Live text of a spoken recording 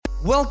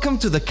Welcome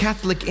to the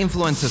Catholic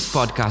Influencers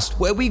Podcast,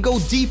 where we go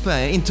deeper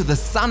into the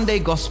Sunday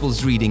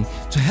Gospels reading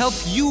to help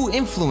you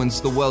influence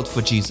the world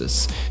for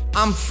Jesus.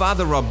 I'm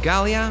Father Rob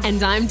Gallia.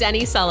 And I'm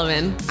Danny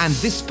Sullivan. And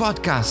this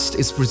podcast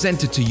is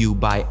presented to you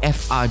by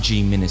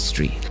FRG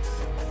Ministry.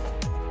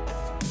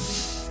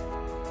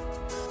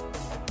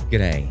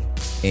 G'day.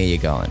 How you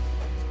going?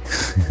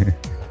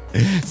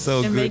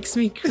 So it makes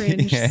me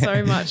cringe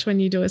so much when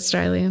you do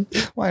Australian.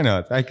 Why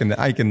not? I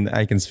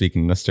can speak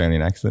in an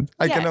Australian accent.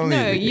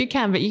 You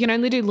can, but you can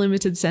only do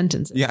limited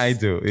sentences. Yeah, I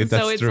do.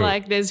 So it's true.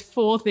 Like there's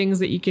 4 things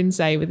that you can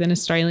say with an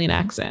Australian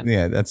accent.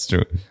 Yeah, that's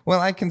true. Well,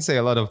 I can say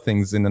a lot of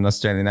things in an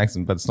Australian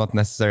accent, but it's not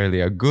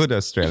necessarily a good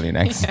Australian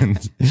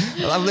accent.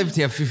 Well, I've lived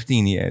here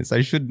 15 years.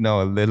 I should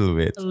know a little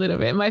bit. A little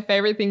bit. My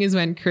favorite thing is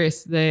when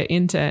Chris, the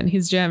intern,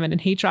 he's German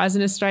and he tries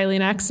an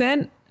Australian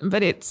accent,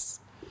 but it's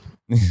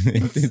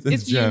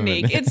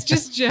unique. It's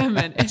just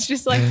German. It's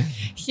just like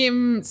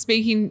him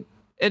speaking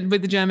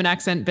with the German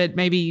accent, but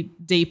maybe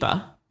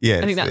deeper.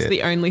 Yes, I think that's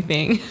the only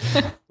thing.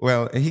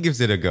 Well, he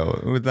gives it a go.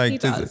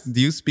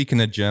 Do you speak in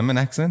a German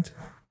accent?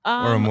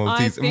 Or a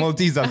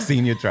Maltese I've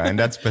seen you try, and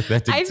that's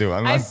pathetic too,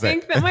 I must say. I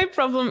think that my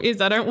problem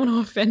is I don't want to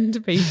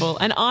offend people.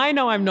 And I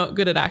know I'm not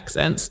good at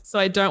accents, so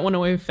I don't want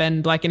to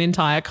offend like an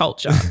entire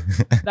culture.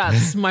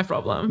 That's my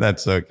problem.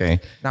 That's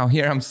okay. Now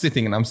here I'm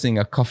sitting and I'm seeing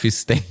a coffee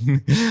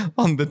stain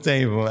on the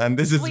table, and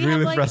this is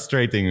really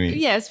frustrating me.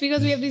 Yes,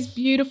 because we have this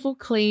beautiful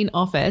clean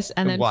office,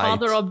 and then White.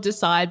 Father Rob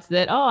decides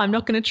that, I'm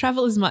not going to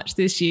travel as much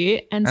this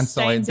year, and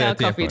stains our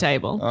coffee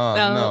table.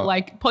 No.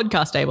 Like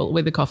podcast table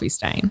with a coffee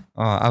stain.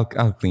 I'll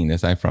clean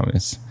it, I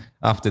promise.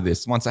 After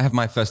this, once I have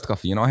my first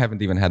coffee, I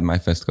haven't even had my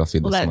first coffee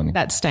this morning.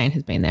 That stain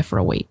has been there for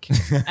a week,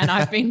 and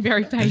I've been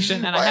very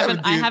patient, and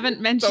I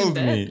haven't mentioned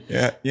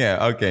it.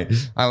 Yeah, okay.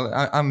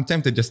 I'm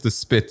tempted just to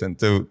spit and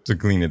to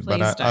clean it,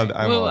 Please but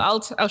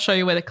I'll show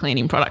you where the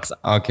cleaning products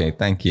are. Okay,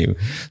 thank you.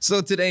 So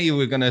today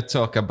we're going to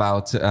talk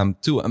about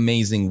 2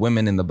 amazing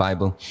women in the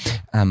Bible.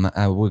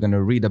 We're going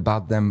to read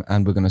about them,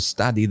 and we're going to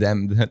study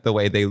them, the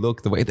way they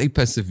look, the way they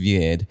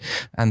persevered.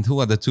 And who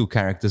are the 2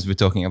 characters we're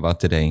talking about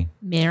today?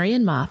 Mary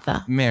and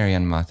Martha. Mary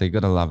and Martha, you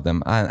gotta love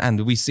them,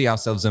 and we see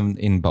ourselves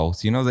in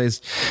both.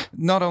 There's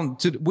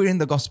we're in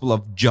the Gospel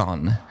of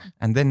John,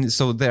 and then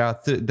so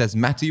there's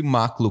Matthew,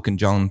 Mark, Luke, and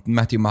John.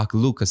 Matthew, Mark,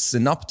 Luke are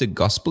synoptic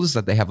Gospels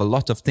that they have a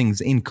lot of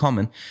things in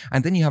common,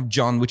 and then you have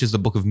John, which is the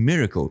book of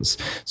miracles,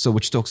 so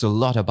which talks a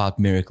lot about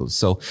miracles.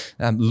 So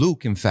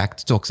Luke, in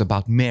fact, talks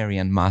about Mary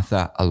and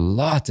Martha a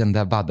lot, and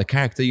about the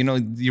character. You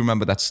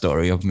remember that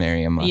story of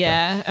Mary and Martha?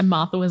 Yeah, and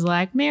Martha was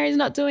like, Mary's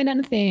not doing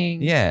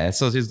anything. Yeah,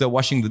 so they're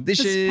washing the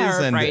dishes.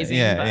 Just paraphrasing,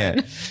 yeah.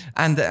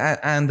 And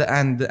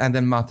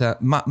then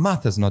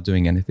Martha's not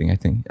doing anything, I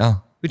think.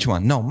 Oh, which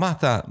one? No,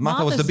 Martha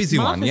was the busy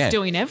one. Martha's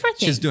doing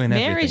everything. She's doing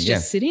everything. Mary's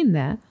just sitting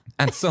there.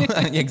 And so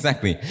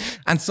exactly.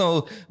 And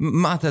so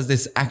Martha's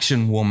this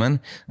action woman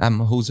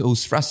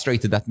who's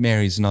frustrated that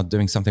Mary's not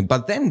doing something.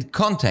 But then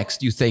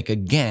context, you take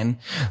again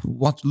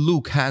what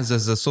Luke has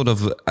as a sort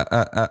of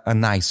a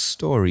nice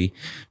story.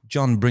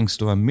 John brings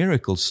to a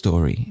miracle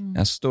story,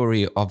 a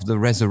story of the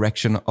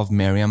resurrection of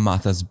Mary and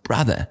Martha's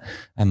brother,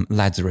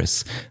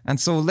 Lazarus. And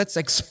so let's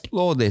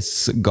explore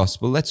this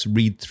gospel. Let's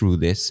read through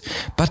this.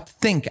 But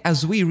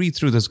as we read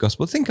through this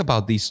gospel, think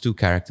about these 2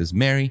 characters,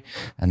 Mary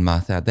and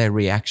Martha, their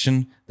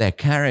reaction, their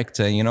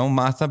character,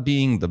 Martha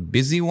being the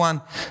busy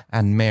one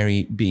and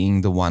Mary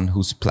being the one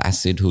who's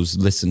placid, who's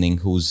listening,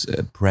 who's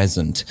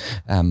present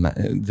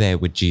there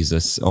with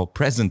Jesus, or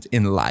present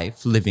in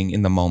life, living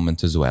in the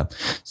moment as well.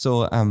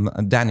 So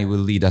Danny will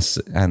lead us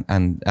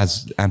and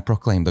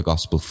proclaim the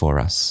gospel for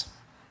us.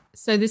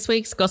 So this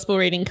week's gospel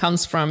reading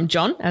comes from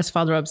John, as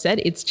Father Rob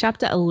said. It's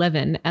chapter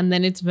 11, and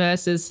then it's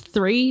verses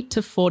 3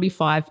 to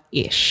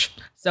 45-ish.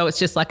 So it's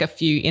just like a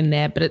few in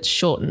there, but it's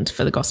shortened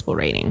for the gospel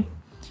reading.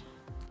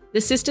 The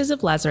sisters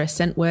of Lazarus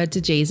sent word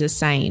to Jesus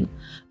saying,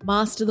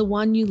 Master, the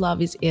one you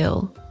love is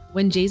ill.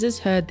 When Jesus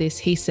heard this,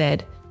 he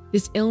said,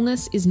 This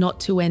illness is not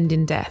to end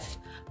in death,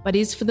 but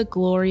is for the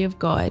glory of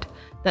God,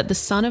 that the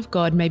Son of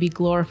God may be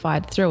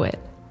glorified through it.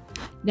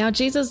 Now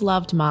Jesus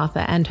loved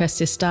Martha and her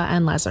sister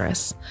and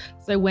Lazarus.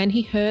 So when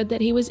he heard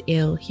that he was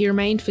ill, he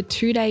remained for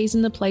 2 days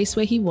in the place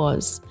where he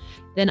was.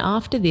 Then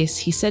after this,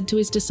 he said to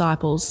his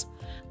disciples,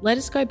 Let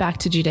us go back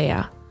to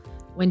Judea.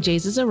 When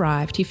Jesus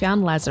arrived, he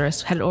found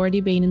Lazarus had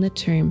already been in the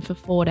tomb for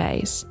 4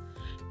 days.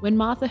 When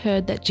Martha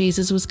heard that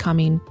Jesus was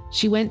coming,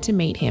 she went to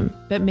meet him,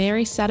 but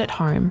Mary sat at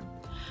home.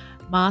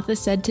 Martha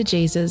said to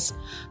Jesus,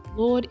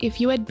 Lord,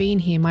 if you had been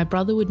here, my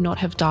brother would not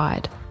have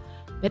died.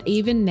 But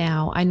even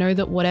now I know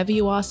that whatever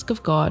you ask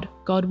of God,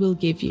 God will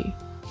give you.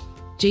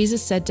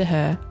 Jesus said to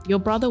her, Your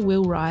brother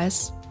will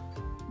rise.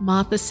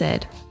 Martha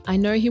said, I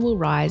know he will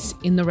rise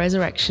in the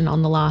resurrection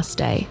on the last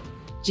day.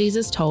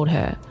 Jesus told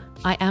her,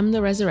 I am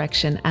the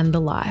resurrection and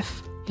the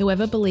life.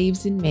 Whoever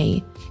believes in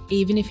me,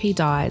 even if he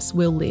dies,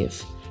 will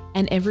live.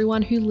 And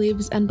everyone who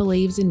lives and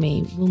believes in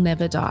me will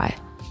never die.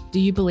 Do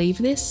you believe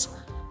this?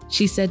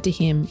 She said to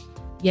him,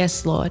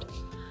 Yes, Lord.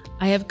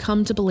 I have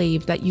come to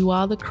believe that you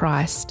are the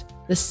Christ,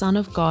 the Son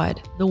of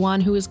God, the one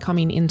who is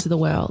coming into the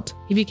world.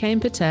 He became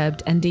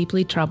perturbed and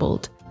deeply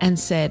troubled, and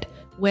said,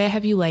 Where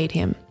have you laid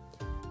him?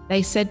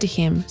 They said to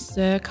him,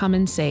 Sir, come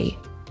and see.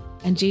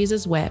 And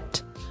Jesus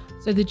wept.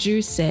 So the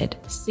Jews said,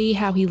 See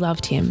how he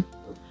loved him.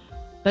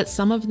 But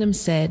some of them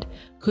said,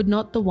 Could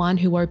not the one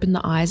who opened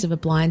the eyes of a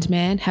blind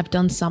man have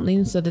done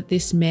something so that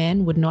this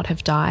man would not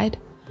have died?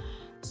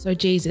 So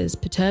Jesus,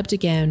 perturbed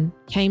again,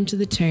 came to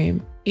the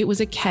tomb. It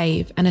was a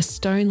cave, and a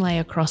stone lay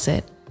across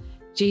it.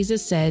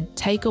 Jesus said,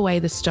 Take away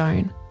the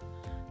stone.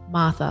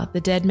 Martha, the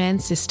dead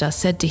man's sister,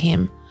 said to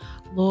him,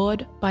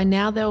 Lord, by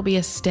now there will be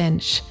a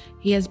stench.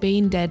 He has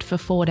been dead for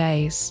 4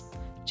 days.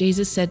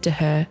 Jesus said to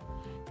her,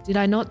 Did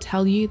I not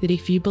tell you that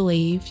if you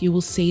believe, you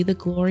will see the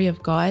glory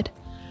of God?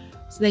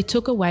 So they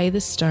took away the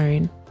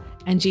stone,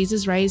 and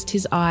Jesus raised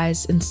his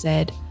eyes and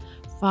said,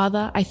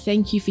 Father, I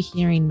thank you for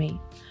hearing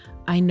me.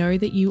 I know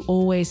that you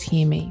always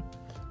hear me,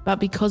 but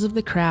because of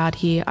the crowd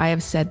here I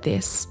have said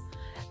this,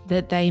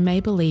 that they may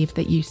believe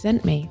that you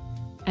sent me.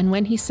 And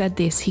when he said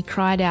this, he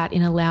cried out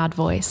in a loud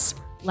voice,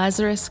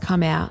 Lazarus,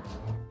 come out.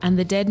 And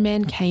the dead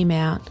man came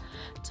out,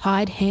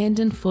 tied hand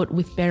and foot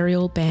with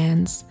burial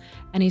bands,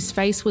 and his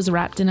face was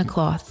wrapped in a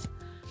cloth.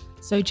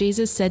 So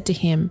Jesus said to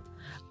him,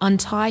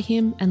 Untie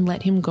him and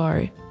let him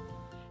go.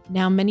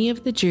 Now many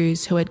of the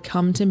Jews who had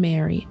come to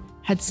Mary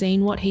had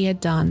seen what he had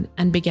done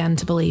and began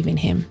to believe in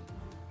him.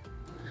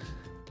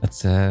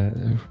 That's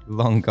a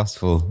long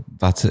gospel,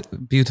 but a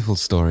beautiful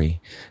story.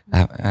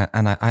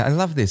 And I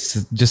love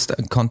this, just a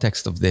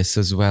context of this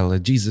as well.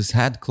 Jesus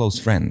had close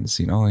friends,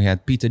 you know, he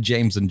had Peter,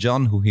 James, and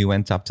John, who he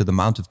went up to the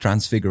Mount of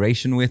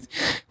Transfiguration with,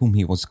 whom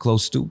he was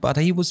close to, but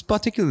he was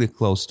particularly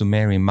close to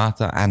Mary,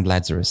 Martha, and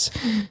Lazarus.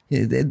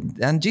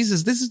 And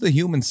Jesus, this is the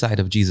human side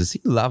of Jesus.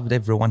 He loved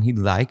everyone he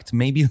liked,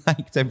 maybe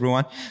liked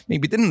everyone,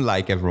 maybe didn't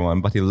like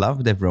everyone, but he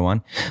loved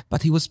everyone.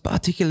 But he was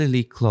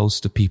particularly close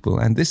to people.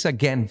 And this,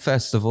 again,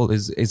 first of all,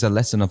 is a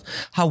lesson of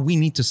how we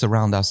need to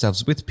surround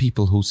ourselves with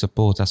people who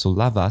support us, who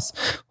love us,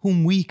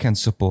 whom we can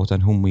support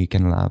and whom we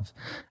can love.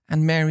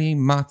 And Mary,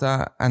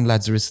 Martha, and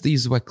Lazarus,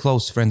 these were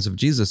close friends of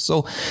Jesus.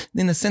 So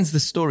in a sense, the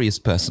story is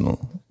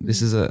personal.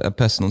 This is a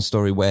personal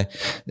story where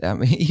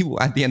he,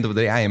 at the end of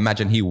the day, I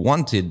imagine he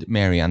wanted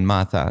Mary and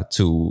Martha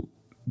to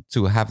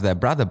have their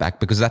brother back,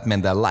 because that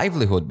meant their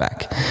livelihood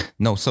back.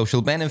 No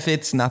social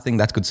benefits, nothing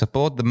that could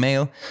support. The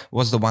male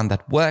was the one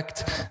that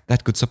worked,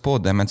 that could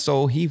support them. And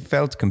so he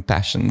felt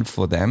compassion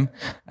for them.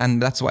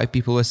 And that's why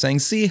people were saying,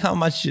 see how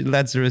much he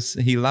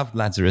loved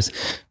Lazarus,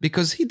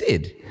 because he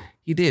did.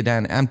 He did.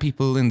 And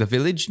people in the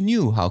village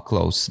knew how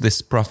close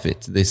this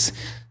prophet, this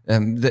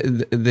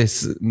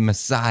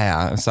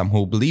Messiah, some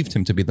who believed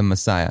him to be the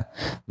Messiah,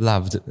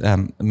 loved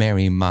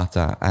Mary,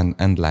 Martha,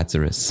 and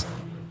Lazarus.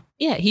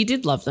 Yeah, he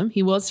did love them.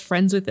 He was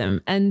friends with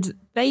them. And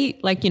they,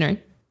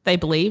 they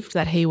believed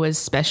that he was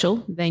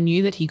special. They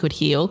knew that he could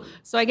heal.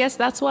 So I guess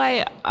that's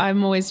why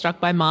I'm always struck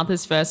by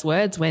Martha's first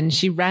words when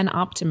she ran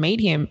up to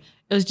meet him.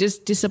 It was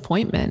just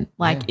disappointment.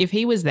 If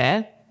he was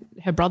there,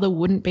 her brother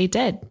wouldn't be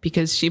dead,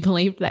 because she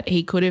believed that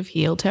he could have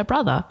healed her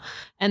brother.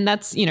 And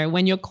that's,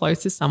 when you're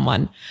close to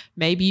someone,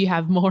 maybe you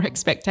have more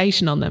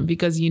expectation on them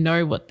because you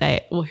know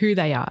who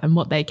they are and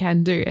what they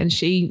can do. And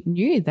she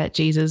knew that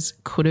Jesus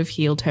could have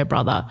healed her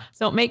brother.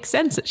 So it makes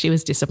sense that she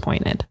was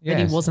disappointed that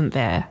he wasn't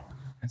there.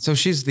 So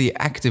she's the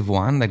active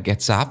one that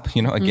gets up,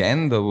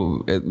 again,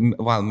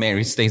 while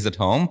Mary stays at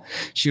home.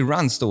 She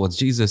runs towards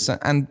Jesus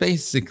and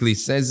basically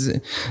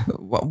says,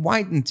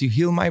 why didn't you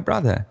heal my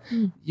brother?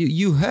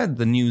 You heard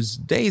the news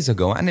days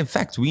ago. And in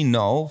fact, we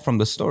know from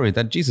the story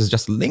that Jesus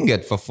just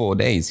lingered for 4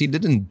 days. He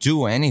didn't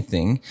do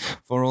anything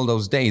for all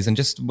those days and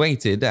just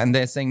waited. And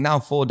they're saying now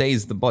 4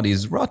 days, the body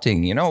is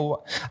rotting,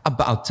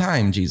 about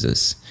time,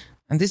 Jesus.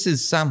 And this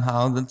is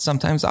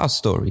sometimes our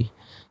story.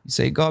 You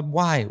say, God,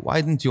 why?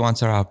 Why didn't you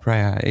answer our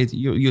prayer?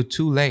 You're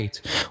too late.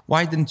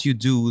 Why didn't you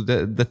do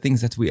the things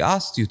that we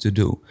asked you to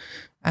do?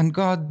 And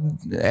God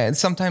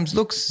sometimes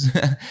looks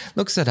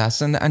at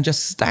us and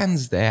just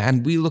stands there,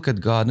 and we look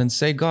at God and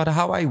say, God,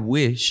 how I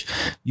wish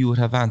you would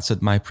have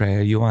answered my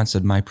prayer. You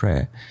answered my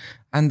prayer.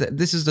 And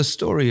this is the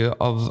story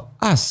of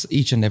us,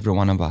 each and every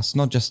one of us,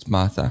 not just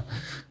Martha.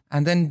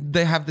 And then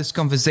they have this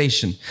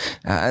conversation.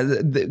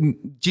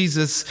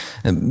 Jesus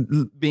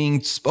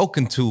being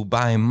spoken to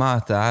by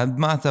Martha,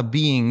 Martha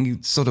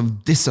being sort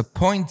of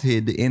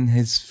disappointed in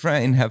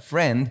her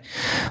friend.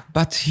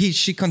 But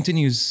she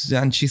continues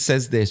and she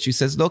says this. She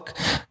says, look,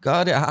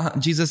 God,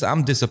 Jesus,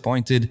 I'm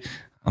disappointed.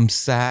 I'm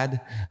sad,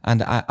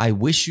 and I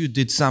wish you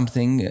did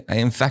something.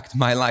 In fact,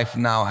 my life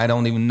now, I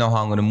don't even know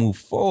how I'm going to move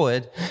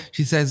forward.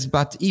 She says,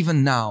 but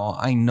even now,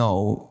 I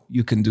know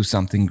you can do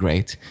something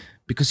great.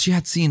 Because she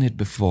had seen it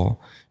before.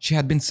 She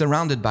had been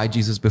surrounded by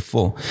Jesus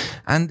before.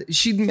 And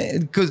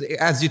because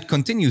as it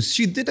continues,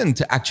 she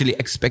didn't actually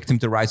expect him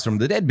to rise from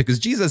the dead, because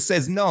Jesus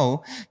says,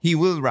 no, he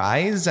will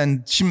rise.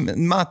 And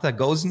Martha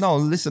goes, no,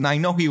 listen, I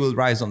know he will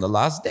rise on the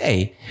last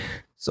day.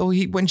 So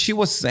when she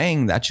was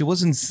saying that, she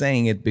wasn't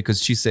saying it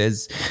because she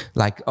says,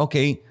 like,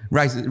 okay,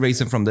 raise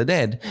him from the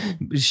dead.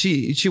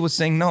 She was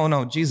saying,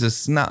 no,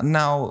 Jesus,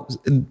 now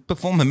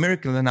perform a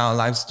miracle in our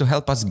lives to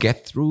help us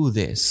get through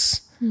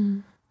this.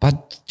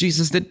 But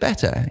Jesus did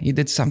better. He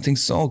did something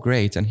so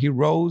great, and he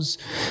rose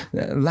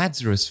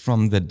Lazarus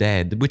from the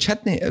dead, which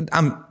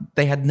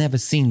they had never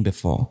seen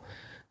before.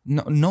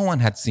 No one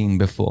had seen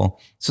before,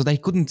 so they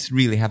couldn't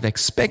really have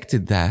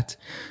expected that.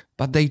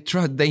 But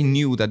they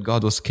knew that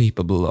God was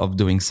capable of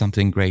doing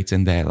something great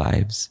in their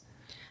lives.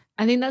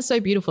 I think that's so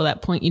beautiful,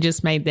 that point you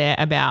just made there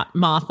about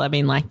Martha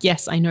being like,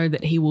 yes, I know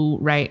that he will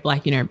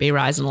be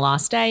raised on the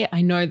last day.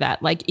 I know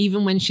that, like,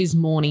 even when she's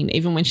mourning,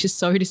 even when she's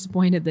so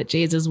disappointed that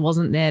Jesus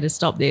wasn't there to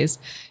stop this,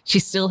 she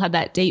still had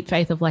that deep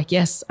faith of like,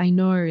 yes, I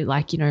know,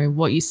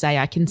 what you say,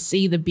 I can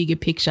see the bigger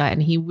picture,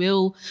 and we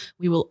will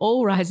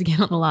all rise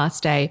again on the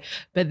last day.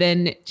 But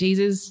then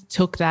Jesus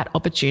took that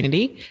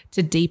opportunity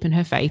to deepen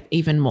her faith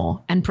even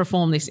more and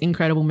perform this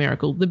incredible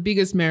miracle, the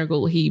biggest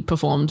miracle he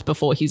performed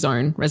before his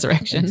own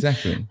resurrection.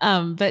 Exactly.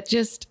 But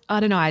just,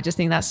 I don't know, I just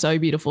think that's so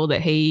beautiful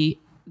that he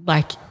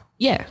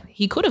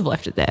could have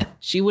left it there.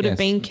 She would have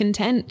been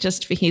content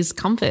just for his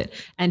comfort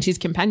and his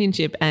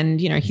companionship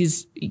and,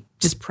 his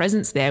just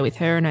presence there with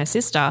her and her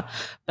sister.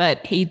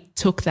 But he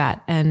took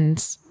that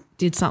and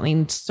did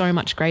something so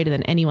much greater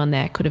than anyone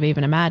there could have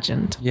even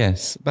imagined.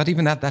 Yes, but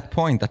even at that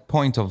point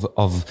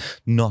of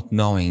not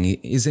knowing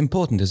is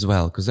important as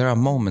well, because there are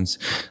moments,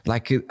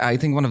 like I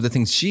think one of the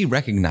things she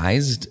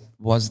recognized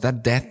was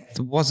that death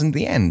wasn't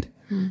the end.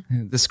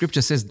 The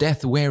scripture says,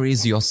 death, where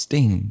is your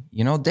sting?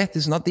 Death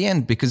is not the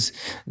end, because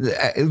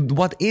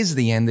what is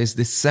the end is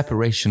this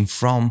separation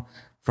from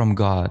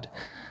God.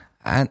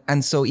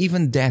 And so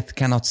even death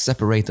cannot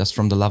separate us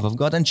from the love of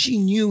God. And she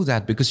knew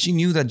that, because she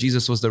knew that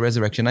Jesus was the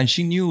resurrection. And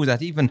she knew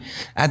that even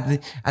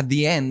at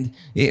the end,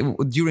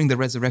 during the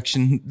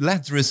resurrection,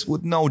 Lazarus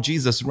would know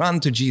Jesus, run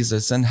to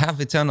Jesus and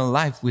have eternal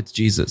life with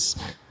Jesus.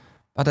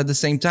 But at the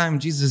same time,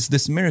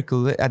 this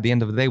miracle at the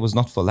end of the day was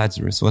not for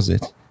Lazarus, was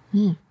it?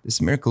 This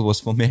miracle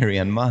was for Mary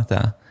and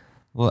Martha.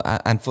 Well,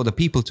 and for the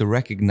people to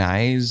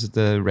recognize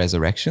the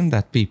resurrection,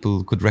 that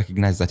people could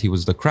recognize that he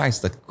was the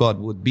Christ, that God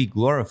would be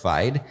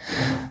glorified.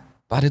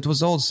 But it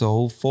was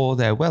also for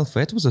their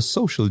welfare. It was a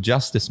social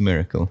justice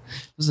miracle.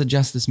 It was a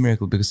justice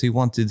miracle because he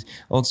wanted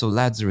also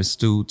Lazarus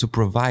to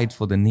provide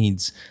for the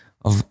needs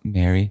of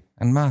Mary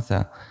and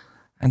Martha.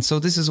 And so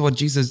this is what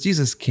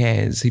Jesus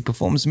cares. He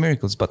performs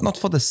miracles, but not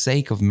for the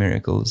sake of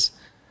miracles,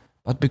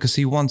 but because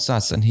he wants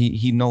us and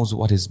he knows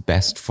what is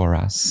best for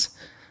us.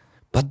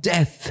 But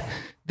death,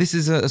 this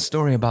is a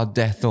story about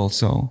death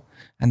also,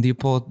 and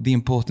the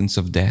importance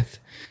of death,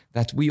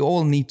 that we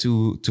all need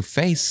to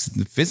face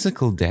the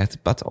physical death,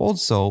 but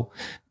also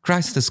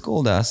Christ has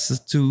called us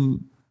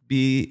to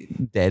be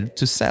dead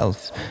to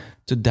self,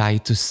 to die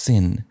to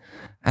sin.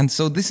 And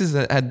so this is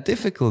a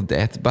difficult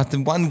death, but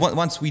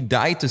once we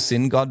die to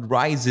sin, God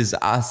rises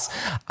us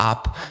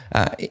up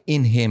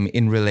in him,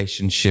 in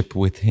relationship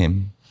with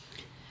him.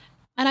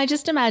 And I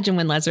just imagine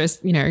when Lazarus,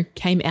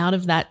 came out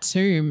of that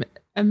tomb,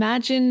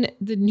 imagine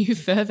the new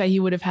fervor he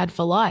would have had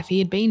for life. He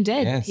had been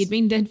dead. Yes. He'd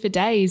been dead for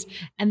days.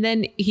 And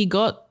then he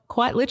got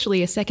quite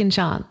literally a second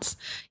chance,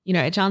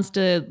 a chance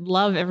to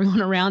love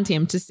everyone around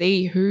him, to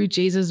see who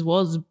Jesus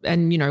was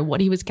and,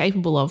 what he was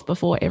capable of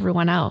before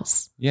everyone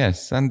else.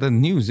 Yes. And the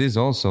news is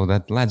also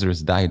that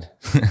Lazarus died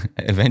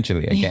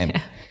eventually again.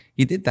 Yeah.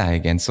 He did die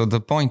again. So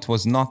the point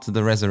was not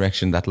the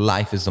resurrection, that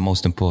life is the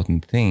most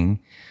important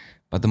thing.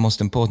 But the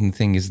most important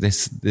thing is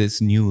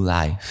this new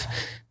life,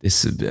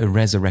 this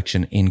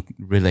resurrection in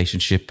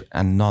relationship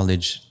and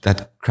knowledge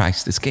that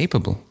Christ is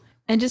capable.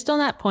 And just on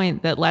that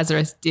point that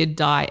Lazarus did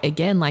die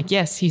again,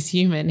 yes, he's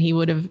human. He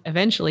would have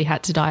eventually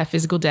had to die a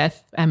physical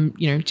death. And,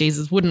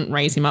 Jesus wouldn't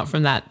raise him up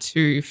from that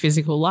to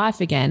physical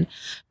life again.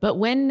 But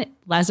when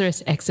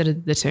Lazarus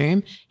exited the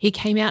tomb, he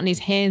came out and his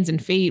hands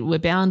and feet were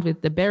bound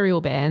with the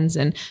burial bands,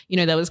 and,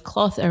 there was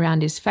cloth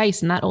around his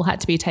face, and that all had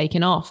to be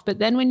taken off. But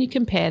then when you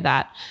compare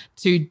that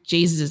to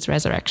Jesus'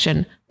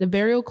 resurrection, the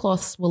burial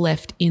cloths were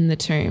left in the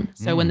tomb.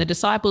 So when the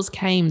disciples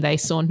came, they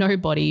saw no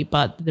body,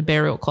 but the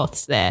burial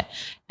cloths there.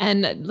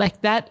 And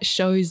that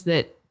shows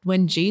that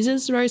when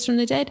Jesus rose from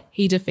the dead,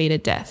 he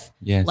defeated death.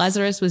 Yes.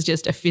 Lazarus was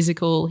just a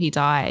physical, he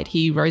died.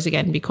 He rose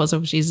again because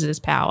of Jesus'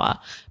 power,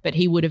 but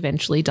he would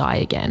eventually die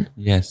again.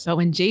 Yes. But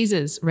when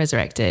Jesus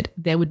resurrected,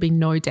 there would be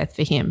no death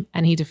for him,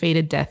 and he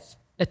defeated death,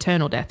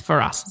 eternal death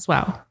for us as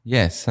well.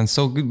 Yes. And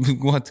so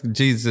what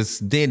Jesus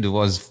did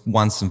was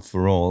once and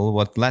for all,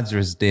 what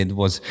Lazarus did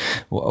was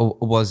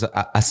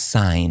a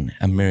sign,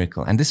 a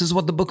miracle. And this is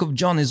what the book of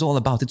John is all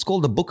about. It's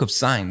called the book of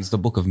signs, the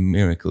book of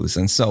miracles.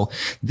 And so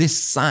this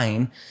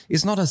sign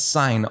is not a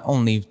sign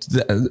only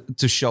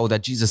to show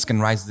that Jesus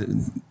can raise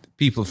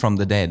people from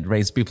the dead,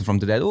 raise people from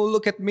the dead. Oh,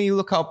 look at me,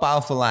 look how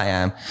powerful I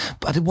am.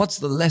 But what's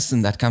the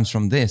lesson that comes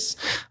from this?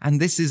 And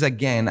this is,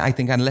 again, I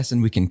think a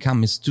lesson we can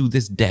come is to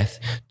this death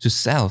to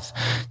self.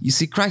 You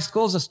see, Christ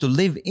calls us to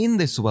live in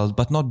this world,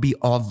 but not be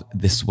of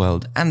this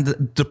world. And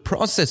the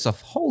process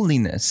of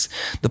holiness,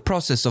 the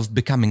process of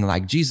becoming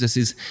like Jesus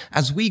is,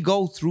 as we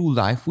go through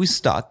life, we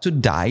start to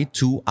die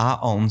to our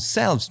own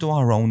selves, to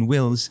our own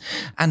wills,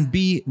 and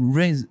be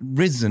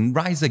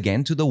rise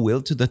again to the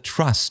will, to the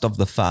trust of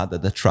the Father,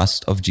 the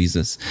trust of Jesus.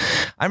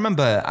 I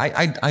remember,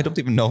 I don't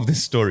even know if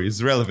this story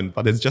is relevant,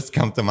 but it's just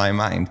come to my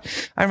mind.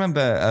 I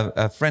remember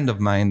a friend of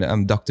mine,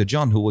 Dr.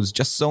 John, who was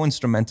just so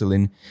instrumental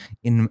in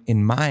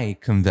my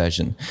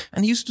conversion.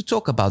 And he used to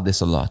talk about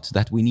this a lot,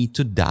 that we need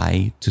to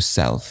die to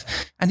self.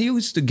 And he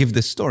used to give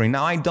this story.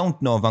 Now, I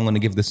don't know if I'm going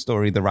to give the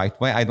story the right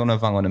way. I don't know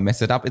if I'm going to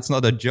mess it up. It's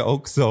not a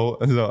joke, so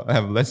I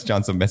have less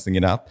chance of messing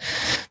it up.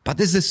 But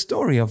there's this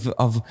story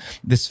of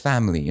this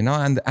family,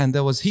 and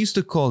he used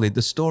to call it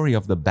the story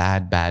of the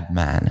bad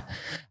man.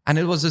 And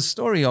it was a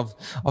story of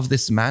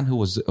this man who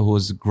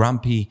was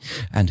grumpy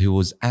and who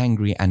was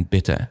angry and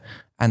bitter.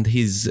 And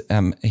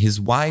his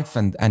wife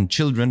and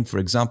children, for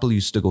example,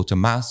 used to go to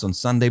mass on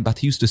Sunday, but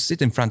he used to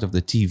sit in front of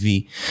the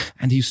TV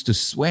and he used to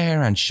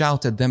swear and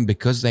shout at them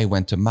because they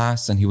went to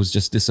mass, and he was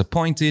just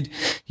disappointed.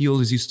 He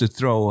always used to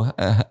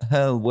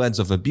hurl words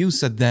of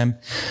abuse at them.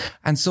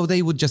 And so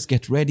they would just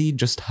get ready,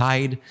 just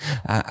hide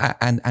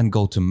and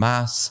go to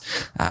mass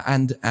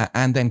and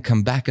then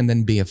come back and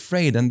then be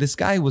afraid. And this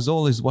guy was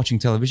always watching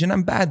television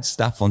and bad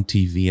stuff on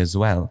TV as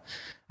well.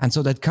 And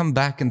so they'd come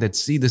back and they'd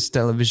see this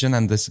television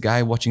and this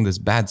guy watching this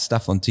bad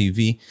stuff on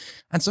TV.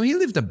 And so he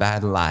lived a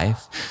bad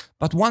life.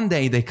 But one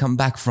day they come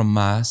back from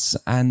mass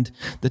and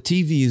the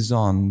TV is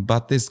on,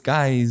 but this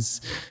guy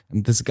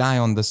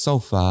on the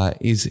sofa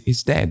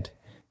is dead.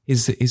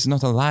 Is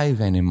not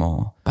alive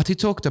anymore. But he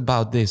talked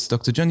about this.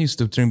 Dr. John used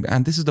to dream,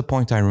 and this is the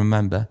point I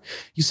remember.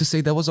 He used to say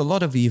there was a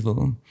lot of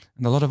evil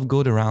and a lot of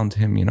good around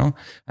him,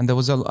 and there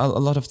was a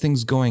lot of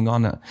things going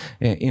on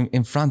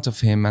in front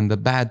of him, and the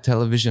bad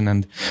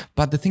television.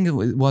 But the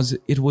thing was,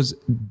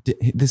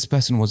 this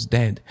person was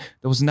dead.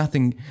 There was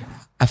nothing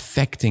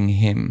affecting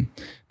him.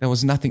 There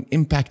was nothing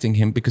impacting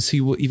him because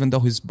even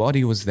though his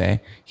body was there,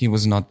 he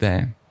was not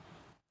there.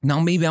 Now,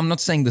 maybe I'm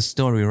not saying the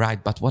story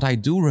right, but what I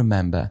do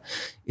remember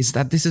is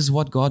that this is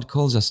what God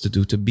calls us to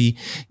do, to be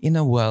in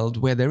a world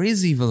where there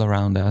is evil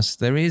around us.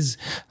 There is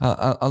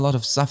a lot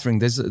of suffering.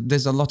 There's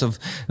a lot of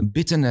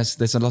bitterness.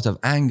 There's a lot of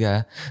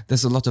anger.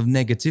 There's a lot of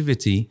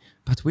negativity.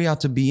 But we are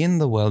to be in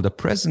the world, a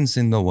presence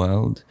in the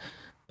world,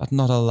 but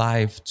not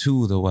alive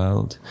to the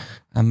world,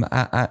 and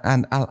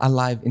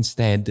alive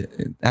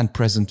instead and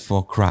present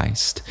for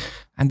Christ.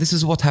 And this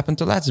is what happened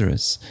to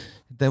Lazarus.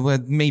 There were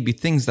maybe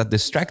things that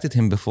distracted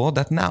him before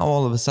that now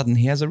all of a sudden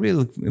he has a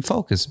real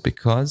focus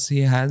because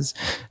he has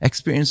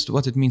experienced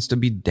what it means to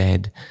be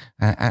dead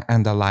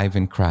and alive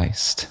in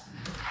Christ.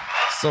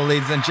 So,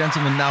 ladies and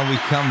gentlemen, now we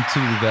come to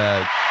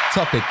the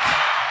topic.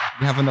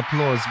 We have an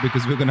applause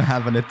because we're going to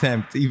have an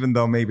attempt, even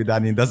though maybe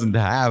Danny doesn't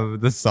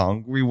have the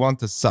song. We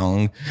want a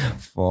song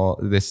for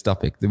this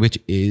topic, which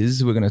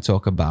is we're going to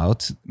talk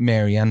about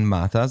Mary and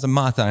Martha,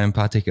 Martha in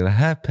particular,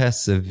 her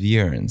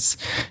perseverance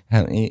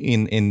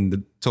in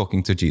the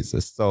talking to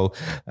Jesus. So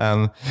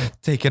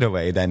take it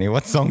away, Danny.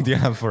 What song do you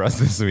have for us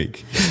this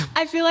week?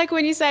 I feel like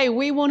when you say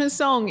we want a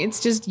song, it's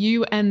just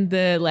you and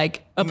the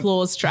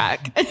applause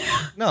track.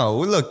 No,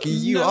 look,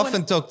 you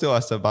often talk to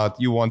us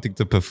about you wanting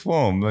to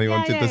perform. You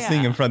wanted to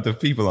sing in front of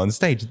people on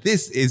stage.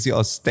 This is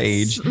your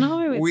stage.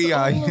 No, it's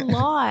all a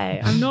lie.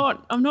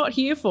 I'm not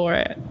here for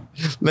it.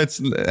 Let's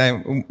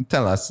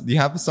tell us. Do you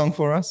have a song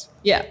for us?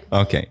 Yeah.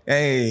 Okay.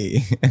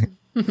 Hey,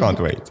 can't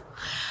wait.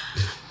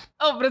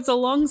 Oh, but it's a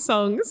long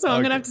song, so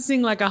I'm going to have to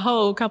sing a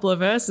whole couple of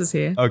verses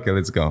here. Okay,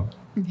 let's go.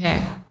 Okay.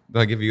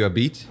 Do I give you a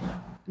beat?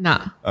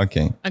 Nah.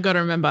 Okay. I got to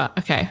remember.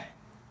 Okay.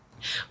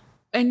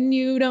 When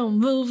you don't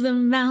move the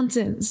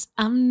mountains,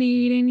 I'm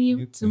needing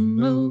you to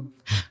move.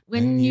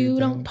 When you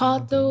don't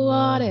part the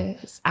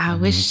waters, I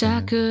wish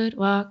I could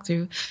walk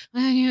through.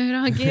 When you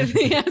don't give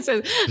the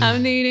answers,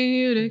 I'm needing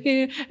you to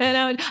give.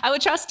 And I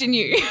would trust in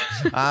you.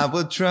 I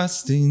will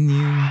trust in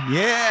you.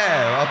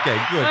 Yeah. Okay,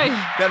 good.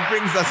 That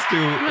brings us to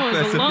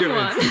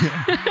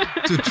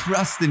perseverance. To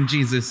trust in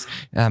Jesus,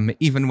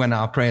 even when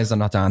our prayers are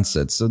not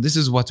answered. So this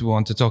is what we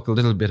want to talk a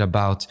little bit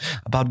about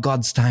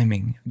God's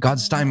timing.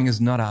 God's timing is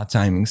not our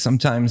timing.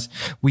 Sometimes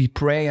we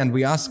pray and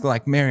we ask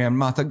like Mary and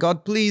Martha,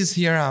 God, please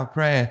hear our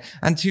prayer.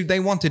 And they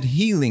wanted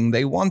healing.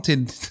 They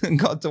wanted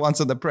God to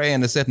answer the prayer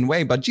in a certain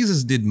way, but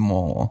Jesus did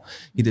more.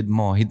 He did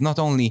more. He not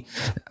only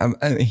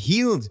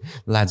healed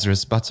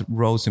Lazarus, but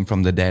rose him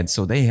from the dead.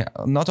 So they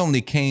not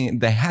only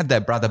they had their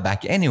brother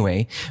back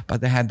anyway, but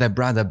they had their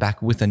brother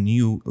back with a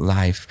new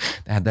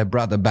life. They had their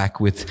brother back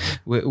with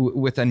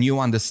a new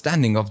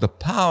understanding of the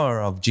power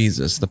of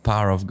Jesus, the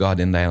power of God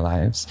in their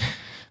lives.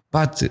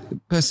 But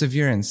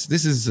perseverance,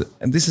 this is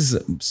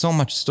so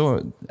much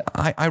story.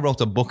 I wrote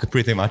a book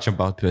pretty much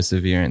about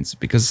perseverance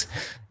because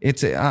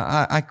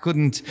I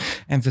couldn't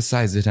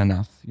emphasize it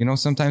enough. You know,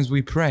 sometimes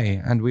we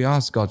pray and we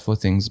ask God for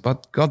things,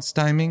 but God's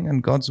timing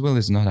and God's will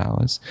is not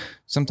ours.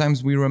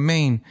 Sometimes we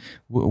remain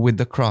with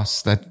the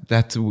cross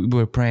that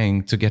we're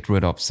praying to get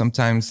rid of.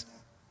 Sometimes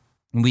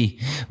we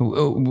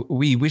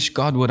wish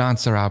God would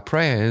answer our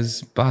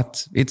prayers,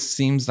 but it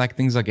seems like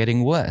things are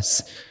getting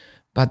worse.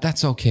 But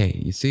that's okay.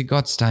 You see,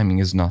 God's timing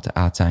is not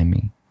our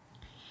timing.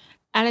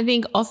 And I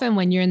think often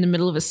when you're in the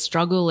middle of a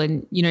struggle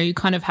and, you know, you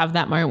kind of have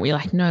that moment where you're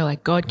like, no,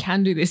 like God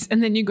can do this.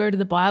 And then you go to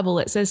the Bible,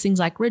 it says things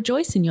like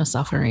rejoice in your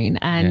suffering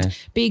and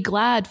be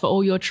glad for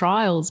all your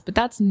trials. But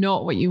that's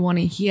not what you want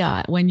to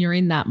hear when you're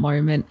in that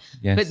moment.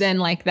 Yes. But then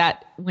like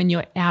that, when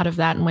you're out of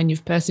that and when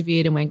you've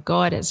persevered and when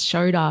God has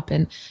showed up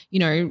and, you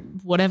know,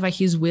 whatever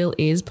his will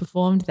is,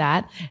 performed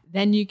that,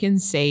 then you can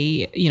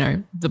see, you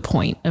know, the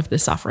point of the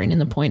suffering and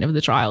the point of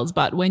the trials.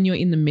 But when you're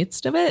in the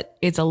midst of it,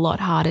 it's a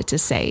lot harder to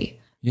see.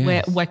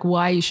 Yes.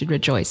 Why you should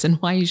rejoice and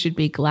why you should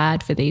be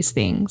glad for these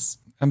things.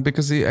 And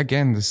because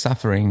again, the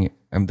suffering,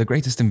 the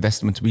greatest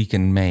investment we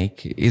can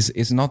make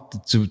is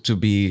not to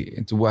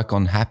work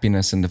on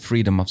happiness and the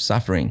freedom of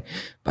suffering,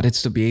 but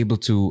it's to be able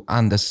to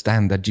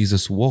understand that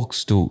Jesus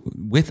walks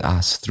with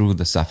us through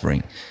the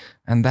suffering.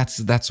 And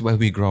that's where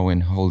we grow in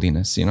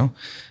holiness, you know.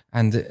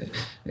 And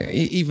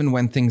even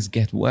when things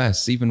get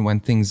worse, even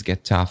when things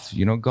get tough,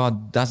 you know,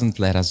 God doesn't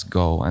let us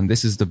go. And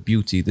this is the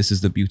beauty. This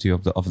is the beauty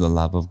of the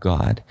love of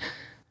God.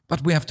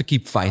 But we have to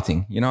keep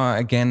fighting. You know,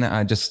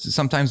 again,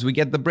 sometimes we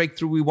get the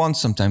breakthrough we want,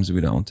 sometimes we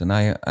don't. And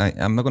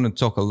I'm not going to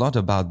talk a lot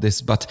about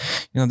this, but,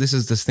 you know, this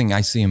is this thing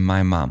I see in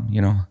my mom,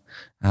 you know.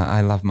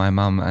 I love my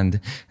mom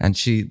and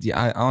she,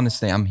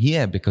 honestly, I'm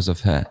here because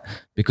of her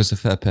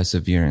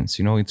perseverance,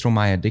 you know, through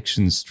my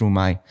addictions, through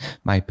my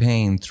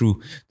pain,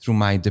 through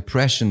my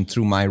depression,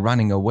 through my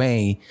running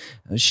away.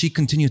 She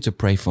continued to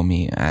pray for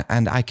me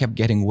and I kept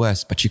getting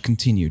worse, but she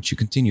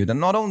continued.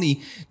 And not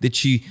only did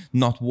she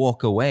not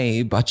walk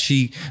away, but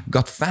she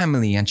got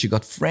family and she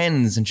got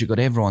friends and she got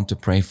everyone to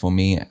pray for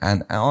me.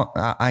 And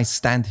I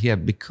stand here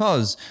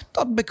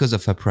not because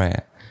of her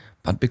prayer,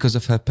 but because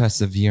of her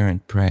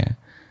perseverant prayer.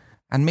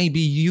 And maybe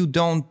you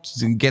don't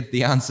get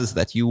the answers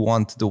that you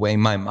want the way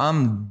my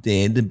mom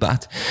did,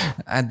 but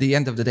at the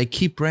end of the day,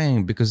 keep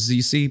praying because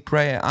you see,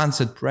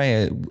 answered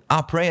prayer,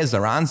 our prayers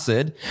are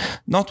answered,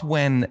 not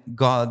when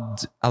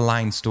God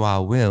aligns to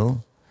our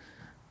will,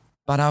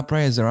 but our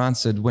prayers are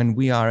answered when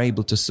we are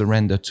able to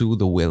surrender to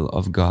the will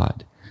of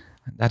God.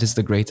 That is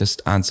the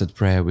greatest answered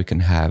prayer we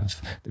can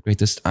have, the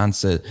greatest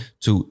answer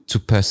to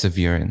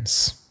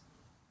perseverance.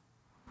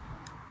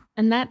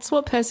 And that's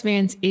what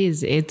perseverance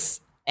is.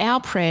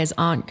 Our prayers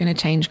aren't going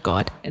to change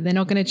God. They're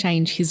not going to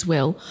change his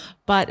will,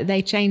 but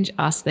they change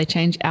us. They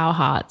change our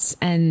hearts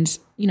and,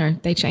 you know,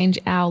 they change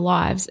our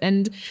lives.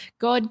 And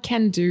God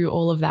can do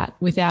all of that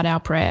without our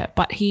prayer,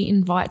 but he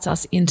invites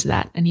us into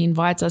that and he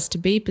invites us to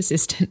be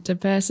persistent, to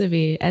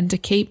persevere and to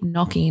keep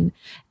knocking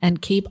and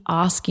keep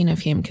asking of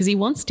him because he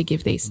wants to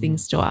give these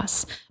things to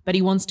us, but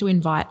he wants to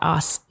invite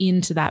us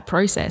into that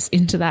process,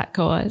 into that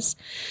cause.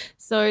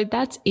 So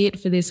that's it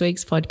for this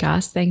week's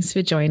podcast. Thanks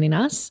for joining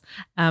us.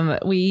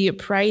 We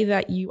pray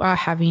that you are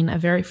having a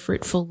very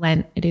fruitful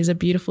Lent. It is a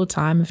beautiful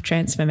time of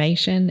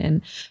transformation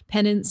and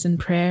penance and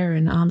prayer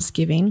and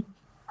almsgiving.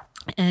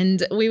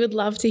 And we would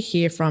love to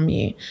hear from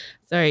you.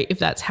 So if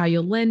that's how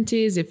your Lent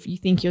is, if you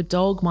think your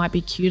dog might be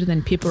cuter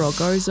than Pippa or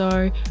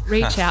Gozo,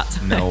 reach out to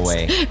us. No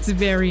way. It's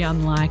very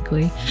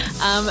unlikely.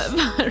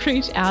 But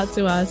reach out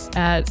to us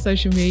at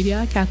social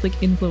media,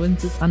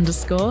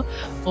 CatholicInfluencers_,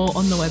 or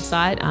on the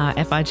website,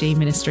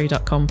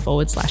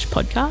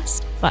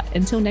 figministry.com/podcast. But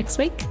until next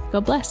week,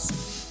 God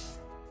bless.